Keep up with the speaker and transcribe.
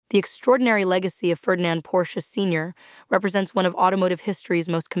The extraordinary legacy of Ferdinand Porsche Senior represents one of automotive history's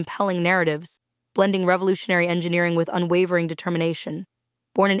most compelling narratives, blending revolutionary engineering with unwavering determination.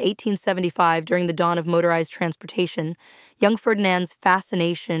 Born in 1875 during the dawn of motorized transportation, young Ferdinand's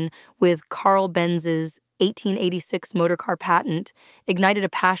fascination with Carl Benz's 1886 motorcar patent ignited a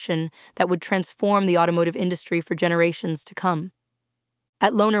passion that would transform the automotive industry for generations to come.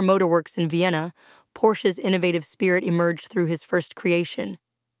 At Lohner Motorworks in Vienna, Porsche's innovative spirit emerged through his first creation,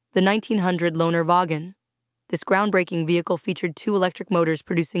 the 1900 Lohner Wagen. This groundbreaking vehicle featured two electric motors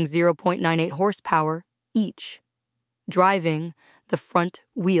producing 0.98 horsepower each, driving the front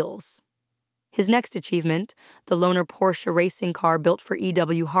wheels. His next achievement, the Lohner-Porsche racing car built for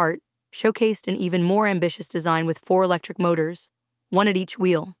E.W. Hart, showcased an even more ambitious design with four electric motors, one at each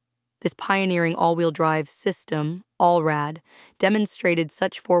wheel. This pioneering all-wheel drive system, Allrad, demonstrated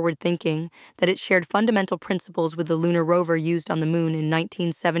such forward thinking that it shared fundamental principles with the lunar rover used on the moon in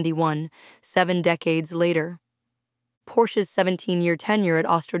 1971, 7 decades later. Porsche's 17-year tenure at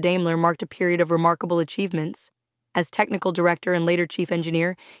Austro-Daimler marked a period of remarkable achievements. As technical director and later chief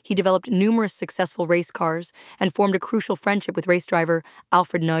engineer, he developed numerous successful race cars and formed a crucial friendship with race driver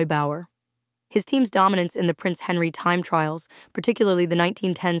Alfred Neubauer. His team's dominance in the Prince-Heinrich time trials, particularly the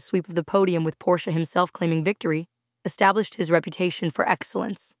 1910 sweep of the podium with Porsche himself claiming victory, established his reputation for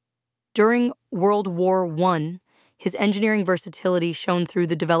excellence. During World War I, his engineering versatility shone through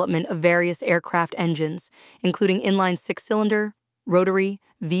the development of various aircraft engines, including inline six-cylinder, rotary,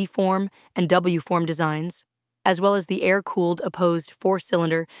 V-form, and W-form designs, as well as the air-cooled opposed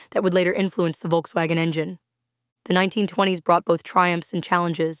four-cylinder that would later influence the Volkswagen engine. The 1920s brought both triumphs and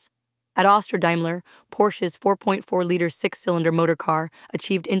challenges. At Austro-Daimler, Porsche's 4.4-liter six-cylinder motor car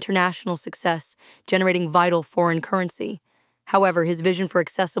achieved international success, generating vital foreign currency. However, his vision for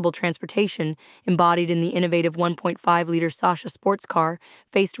accessible transportation, embodied in the innovative 1.5-liter Sascha sports car,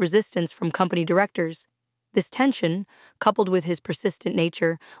 faced resistance from company directors. This tension, coupled with his persistent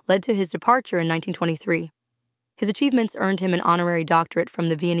nature, led to his departure in 1923. His achievements earned him an honorary doctorate from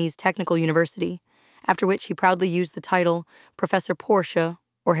the Viennese Technical University, after which he proudly used the title Professor Porsche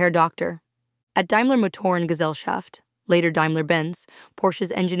or Herr Doktor. At Daimler Motorengesellschaft, later Daimler-Benz,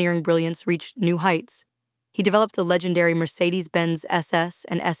 Porsche's engineering brilliance reached new heights. He developed the legendary Mercedes-Benz SS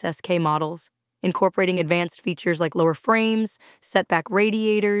and SSK models, incorporating advanced features like lower frames, setback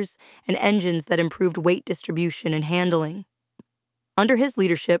radiators, and engines that improved weight distribution and handling. Under his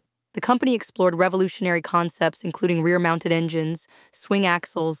leadership, the company explored revolutionary concepts including rear-mounted engines, swing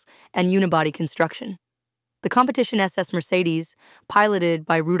axles, and unibody construction. The competition SS Mercedes, piloted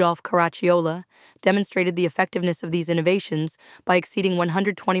by Rudolf Caracciola, demonstrated the effectiveness of these innovations by exceeding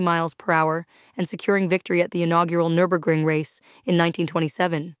 120 miles per hour and securing victory at the inaugural Nürburgring race in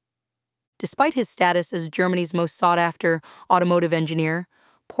 1927. Despite his status as Germany's most sought-after automotive engineer,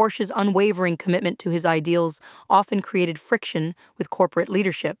 Porsche's unwavering commitment to his ideals often created friction with corporate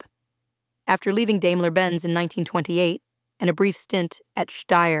leadership. After leaving Daimler-Benz in 1928 and a brief stint at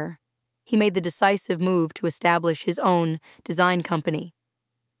Steyr, he made the decisive move to establish his own design company.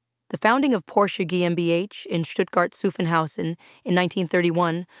 The founding of Porsche GmbH in Stuttgart-Zuffenhausen in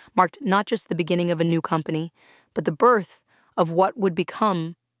 1931 marked not just the beginning of a new company, but the birth of what would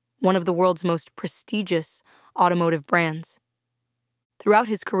become one of the world's most prestigious automotive brands. Throughout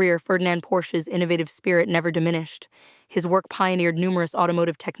his career, Ferdinand Porsche's innovative spirit never diminished. His work pioneered numerous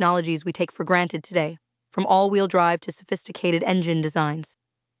automotive technologies we take for granted today, from all-wheel drive to sophisticated engine designs.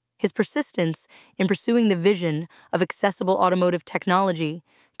 His persistence in pursuing the vision of accessible automotive technology,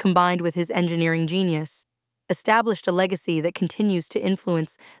 combined with his engineering genius, established a legacy that continues to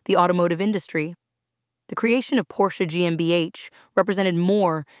influence the automotive industry. The creation of Porsche GmbH represented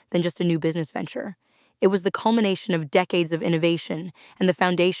more than just a new business venture. It was the culmination of decades of innovation and the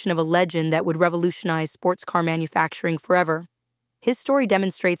foundation of a legend that would revolutionize sports car manufacturing forever. His story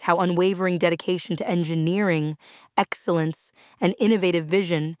demonstrates how unwavering dedication to engineering, excellence, and innovative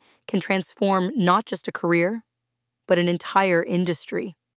vision can transform not just a career, but an entire industry.